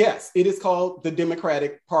 Yes, it is called the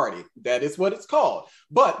Democratic Party. That is what it's called.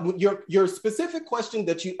 But your specific question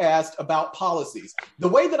that you asked about policies, the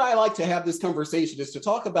way that I like to have this conversation is to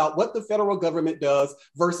talk about what the federal government does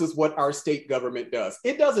versus what our state government does.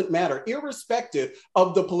 It doesn't matter, irrespective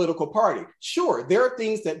of the political party. Sure, there are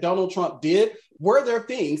things that Donald Trump did. Were there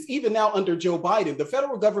things, even now under Joe Biden, the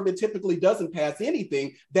federal government typically doesn't pass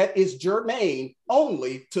anything that is germane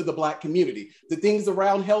only to the Black community. The things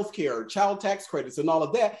around healthcare, child tax credits, and all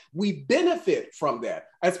of that, we benefit from that.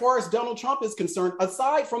 As far as Donald Trump is concerned,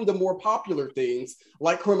 aside from the more popular things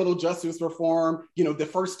like criminal justice reform, the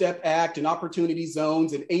First Step Act and opportunity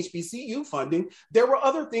zones and HBCU funding, there were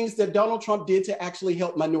other things that Donald Trump did to actually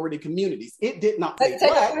help minority communities. It did not take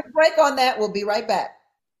a quick break on that. We'll be right back.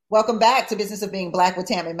 Welcome back to Business of Being Black with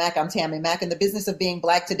Tammy Mack. I'm Tammy Mack, and the business of being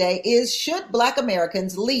Black today is, should Black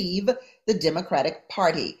Americans leave the Democratic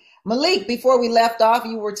Party? Malik, before we left off,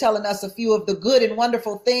 you were telling us a few of the good and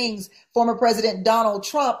wonderful things former President Donald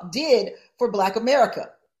Trump did for Black America.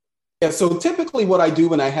 Yeah, so typically what I do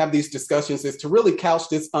when I have these discussions is to really couch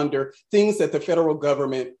this under things that the federal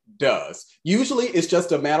government does. Usually it's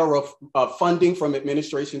just a matter of funding from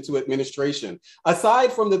administration to administration.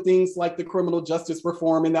 Aside from the things like the criminal justice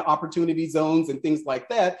reform and the opportunity zones and things like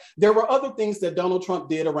that, there were other things that Donald Trump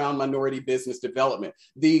did around minority business development.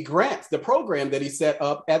 The grants, the program that he set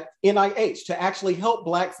up at NIH to actually help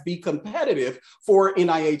Blacks be competitive for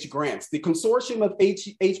NIH grants. The consortium of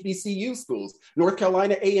HBCU schools, North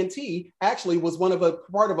Carolina A&T, actually was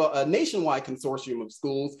part of a nationwide consortium of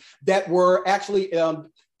schools that were actually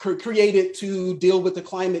created to deal with the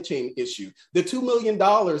climate change issue. The $2 million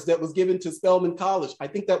that was given to Spelman College, I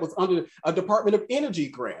think that was under a Department of Energy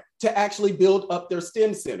grant to actually build up their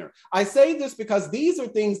STEM center. I say this because these are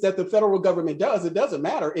things that the federal government does. It doesn't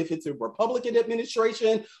matter if it's a Republican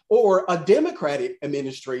administration or a Democratic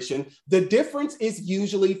administration. The difference is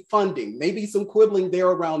usually funding, maybe some quibbling there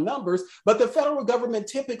around numbers, but the federal government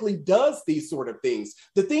typically does these sort of things.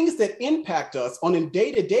 The things that impact us on a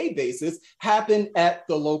day-to-day basis happen at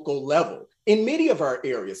the local level in many of our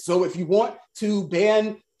areas. So if you want to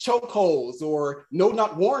ban chokeholds or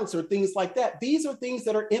no-knock warrants or things like that, these are things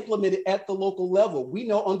that are implemented at the local level. We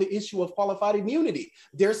know on the issue of qualified immunity,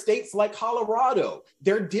 there are states like Colorado,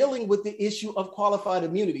 they're dealing with the issue of qualified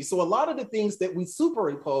immunity. So a lot of the things that we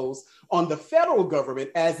superimpose on the federal government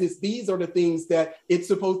as is these are the things that it's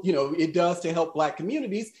supposed, it does to help Black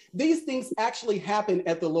communities, these things actually happen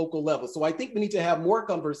at the local level. So I think we need to have more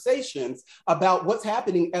conversations about what's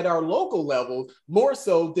happening at our local level, more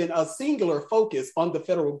so than a singular focus on the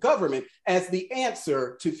federal government as the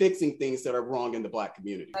answer to fixing things that are wrong in the Black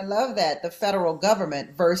community. I love that, the federal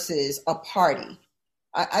government versus a party.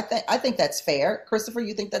 I think that's fair. Christopher,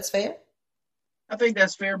 you think that's fair? I think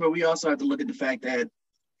that's fair, but we also have to look at the fact that,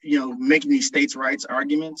 making these states' rights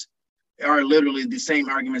arguments are literally the same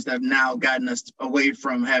arguments that have now gotten us away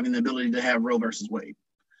from having the ability to have Roe versus Wade.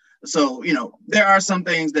 So, there are some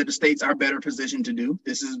things that the states are better positioned to do.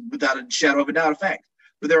 This is without a shadow of a doubt a fact.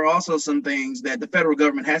 But there are also some things that the federal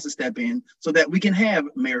government has to step in so that we can have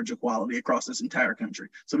marriage equality across this entire country.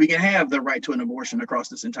 So we can have the right to an abortion across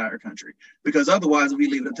this entire country. Because otherwise, if we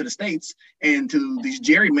leave it up to the states and to these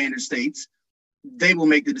gerrymandered states, they will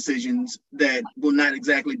make the decisions that will not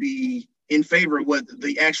exactly be in favor of what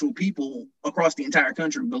the actual people across the entire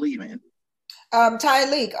country believe in.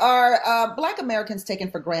 Tyleek, are Black Americans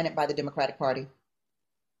taken for granted by the Democratic Party?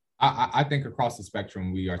 I think across the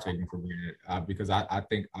spectrum, we are taken for granted because I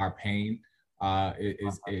think our pain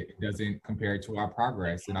it doesn't compare to our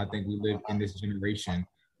progress. And I think we live in this generation.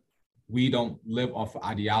 We don't live off of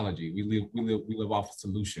ideology. We live off of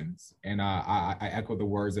solutions. And I echo the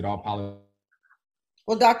words that all politics.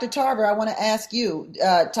 Well, Dr. Tarver, I want to ask you,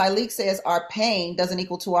 Tyleek says our pain doesn't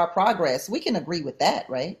equal to our progress. We can agree with that,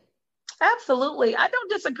 right? Absolutely. I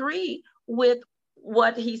don't disagree with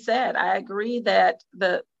what he said. I agree that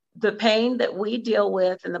the pain that we deal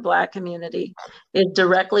with in the Black community is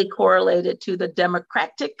directly correlated to the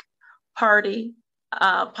Democratic Party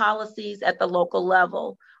policies at the local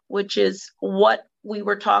level, which is what we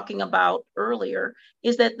were talking about earlier,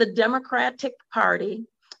 is that the Democratic Party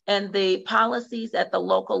and the policies at the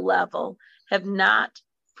local level have not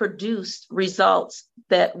produced results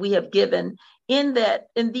that we have given in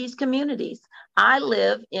these communities. I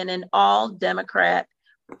live in an all Democrat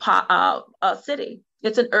city.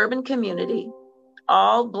 It's an urban community,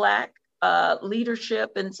 all Black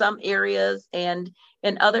leadership in some areas, and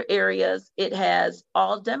in other areas, it has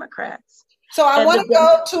all Democrats. So I want to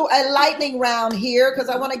go to a lightning round here because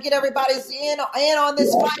I want to get everybody's in on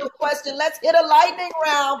this final question. Let's hit a lightning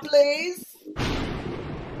round, please.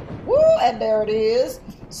 Woo, and there it is.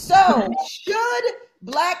 So, should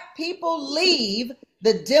Black people leave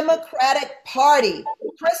the Democratic Party?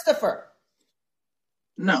 Christopher.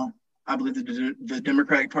 No, I believe that the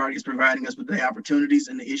Democratic Party is providing us with the opportunities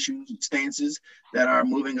and the issues and stances that are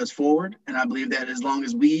moving us forward. And I believe that as long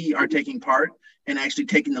as we are taking part and actually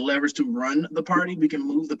taking the levers to run the party, we can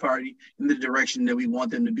move the party in the direction that we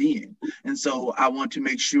want them to be in. And so I want to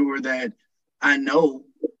make sure that I know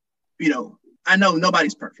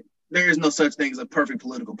nobody's perfect. There is no such thing as a perfect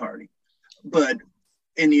political party. But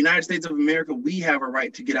in the United States of America, we have a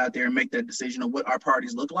right to get out there and make that decision on what our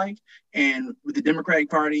parties look like. And with the Democratic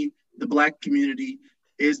Party, the Black community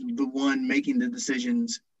is the one making the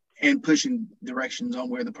decisions and pushing directions on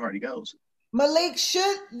where the party goes. Malik,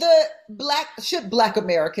 should Black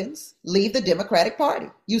Americans leave the Democratic Party?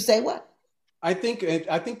 You say what? I think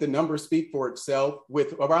the numbers speak for itself,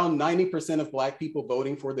 with around 90% of Black people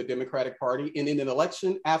voting for the Democratic Party. And in an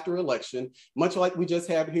election after election, much like we just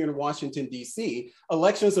had here in Washington, D.C.,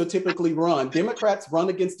 elections are typically run. Democrats run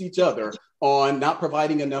against each other on not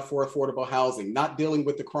providing enough for affordable housing, not dealing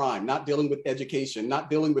with the crime, not dealing with education, not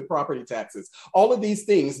dealing with property taxes. All of these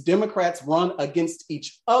things, Democrats run against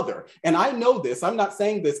each other. And I know this. I'm not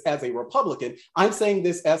saying this as a Republican. I'm saying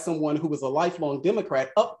this as someone who was a lifelong Democrat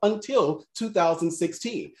up until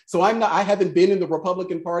 2016. So I haven't been in the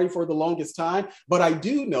Republican Party for the longest time, but I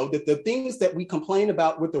do know that the things that we complain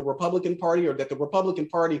about with the Republican Party, or that the Republican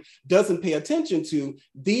Party doesn't pay attention to,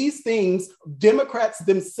 these things, Democrats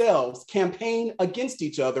themselves campaign against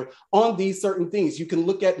each other on these certain things. You can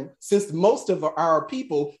look at, since most of our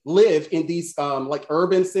people live in these like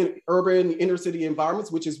urban inner city environments,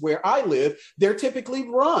 which is where I live, they're typically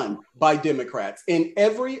run by Democrats. In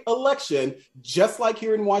every election, just like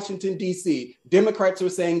here in Washington, D.C., Democrats are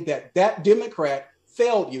saying that Democrat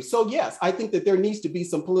failed you. So yes, I think that there needs to be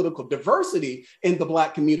some political diversity in the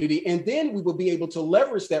Black community. And then we will be able to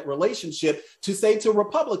leverage that relationship to say to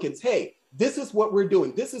Republicans, hey, this is what we're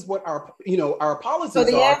doing. This is what our policies are. So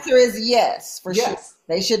the answer is yes, for sure.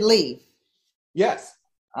 They should leave. Yes.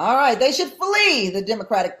 All right. They should flee the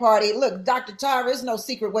Democratic Party. Look, Dr. Tarver, it's no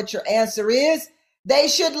secret what your answer is. They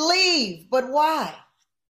should leave. But why?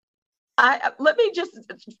 Let me just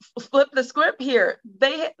flip the script here.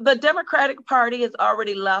 The Democratic Party has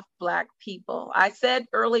already left Black people. I said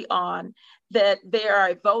early on that they are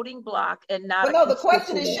a voting bloc and not. But no, the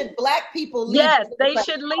question is, should Black people leave? Yes, they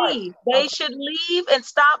should leave. They should leave and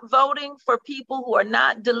stop voting for people who are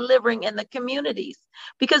not delivering in the communities.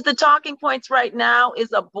 Because the talking points right now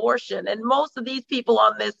is abortion. And most of these people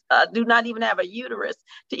on this do not even have a uterus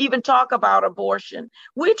to even talk about abortion.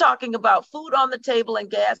 We're talking about food on the table and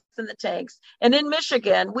gas in the tanks. And in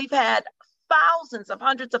Michigan, we've had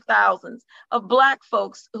hundreds of thousands of Black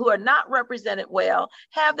folks who are not represented well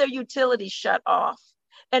have their utilities shut off.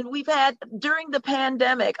 And we've had, during the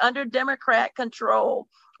pandemic, under Democrat control,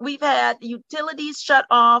 we've had utilities shut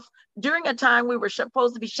off during a time we were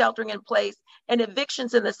supposed to be sheltering in place, and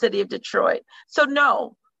evictions in the city of Detroit. So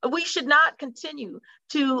no, we should not continue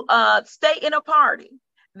to stay in a party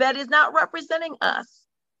that is not representing us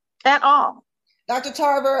at all. Dr.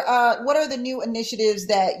 Tarver, what are the new initiatives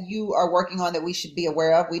that you are working on that we should be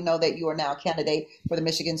aware of? We know that you are now a candidate for the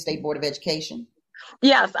Michigan State Board of Education.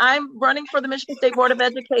 Yes, I'm running for the Michigan State Board of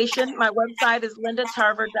Education. My website is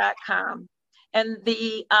lindatarver.com. And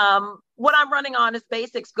what I'm running on is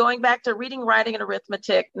basics, going back to reading, writing, and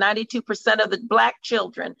arithmetic. 92% of the Black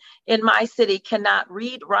children in my city cannot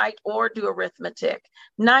read, write, or do arithmetic.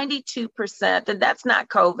 92%, and that's not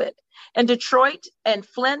COVID. And Detroit and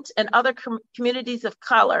Flint and other communities of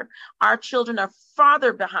color, our children are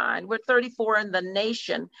farther behind. We're 34 in the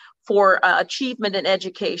nation for achievement in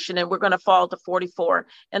education, and we're going to fall to 44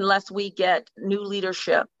 unless we get new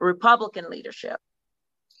leadership, Republican leadership.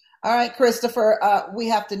 All right, Christopher, we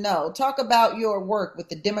have to know. Talk about your work with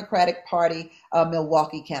the Democratic Party of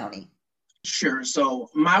Milwaukee County. Sure. So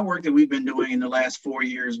my work that we've been doing in the last 4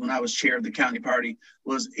 years when I was chair of the county party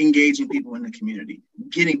was engaging people in the community,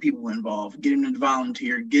 getting people involved, getting them to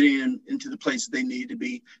volunteer, getting them into the places they need to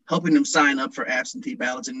be, helping them sign up for absentee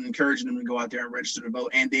ballots and encouraging them to go out there and register to vote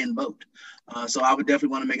and then vote. So I would definitely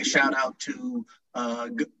want to make a shout out to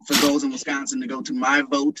for those in Wisconsin to go to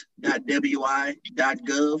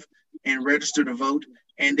myvote.wi.gov and register to vote,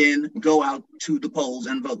 and then go out to the polls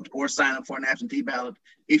and vote or sign up for an absentee ballot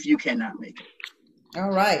if you cannot make it. All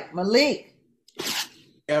right, Malik.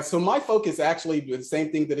 Yeah, so my focus actually, the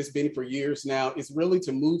same thing that it's been for years now, is really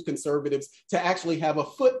to move conservatives to actually have a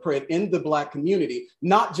footprint in the Black community,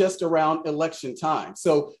 not just around election time.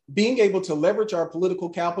 So being able to leverage our political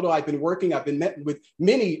capital, I've been met with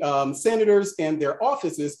many senators and their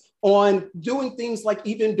offices on doing things like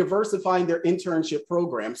even diversifying their internship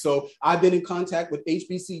program. So I've been in contact with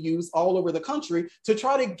HBCUs all over the country to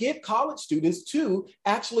try to get college students to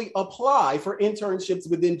actually apply for internships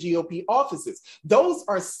within GOP offices. Those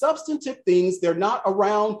are substantive things. They're not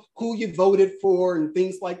around who you voted for and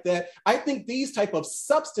things like that. I think these type of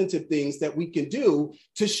substantive things that we can do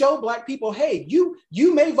to show Black people, hey, you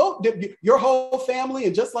may vote, your whole family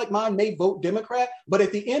and just like mine may vote Democrat, but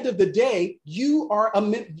at the end of the day, you're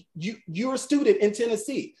a student in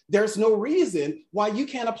Tennessee. There's no reason why you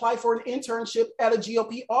can't apply for an internship at a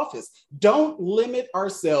GOP office. Don't limit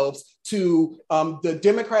ourselves to the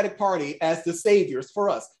Democratic Party as the saviors for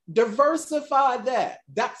us. Diversify that.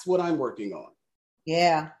 That's what I'm working on.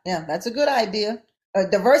 Yeah, that's a good idea.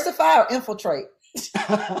 Diversify or infiltrate?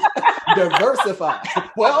 Diversify.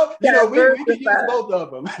 Well, we can use both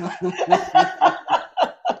of them.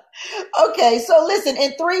 Okay, so listen,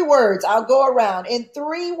 in 3 words, I'll go around. In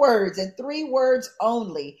 3 words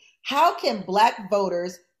only, how can Black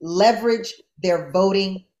voters leverage their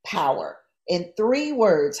voting power? In 3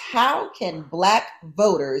 words, how can Black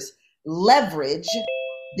voters leverage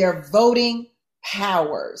their voting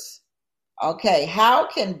powers? Okay, how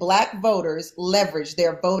can Black voters leverage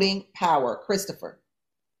their voting power? Christopher.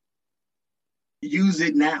 Use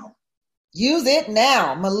it now. Use it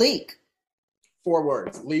now. Malik. 4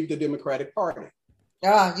 words, leave the Democratic Party.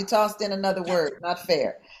 You tossed in another word, not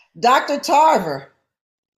fair. Dr. Tarver.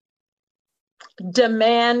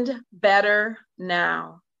 Demand better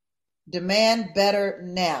now. Demand better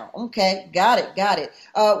now. Okay, got it.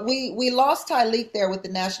 We lost Tyleek there with the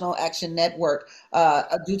National Action Network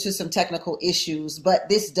due to some technical issues, but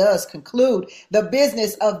this does conclude the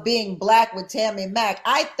business of being Black with Tammy Mack.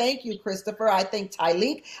 I thank you, Christopher. I thank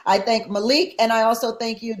Tyleek. I thank Malik, and I also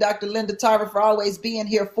thank you, Dr. Linda Tarver, for always being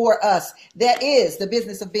here for us. That is the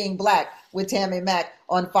business of being Black with Tammy Mack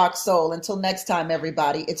on Fox Soul. Until next time,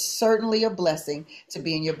 everybody, it's certainly a blessing to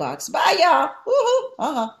be in your box. Bye, y'all.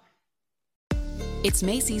 Woohoo. It's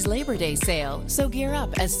Macy's Labor Day sale, so gear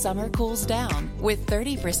up as summer cools down with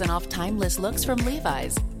 30% off timeless looks from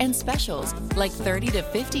Levi's and specials like 30 to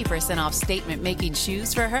 50% off statement-making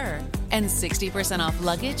shoes for her and 60% off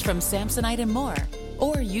luggage from Samsonite and more.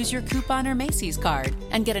 Or use your coupon or Macy's card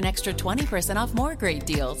and get an extra 20% off more great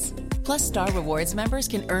deals. Plus, Star Rewards members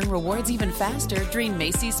can earn rewards even faster during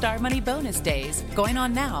Macy's Star Money Bonus Days, going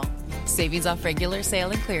on now. Savings off regular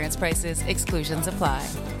sale and clearance prices. Exclusions apply.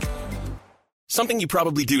 Something you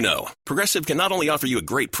probably do know. Progressive can not only offer you a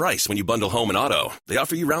great price when you bundle home and auto, they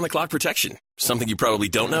offer you round-the-clock protection. Something you probably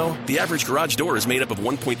don't know, the average garage door is made up of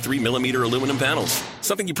 1.3 millimeter aluminum panels.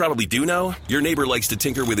 Something you probably do know, your neighbor likes to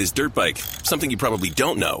tinker with his dirt bike. Something you probably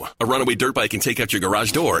don't know, a runaway dirt bike can take out your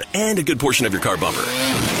garage door and a good portion of your car bumper.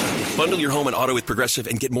 Bundle your home and auto with Progressive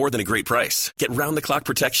and get more than a great price. Get round-the-clock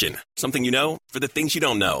protection. Something you know for the things you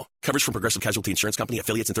don't know. Coverage from Progressive Casualty Insurance Company,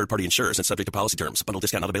 affiliates, and third-party insurers and subject to policy terms. Bundle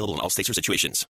discount not available in all states or situations.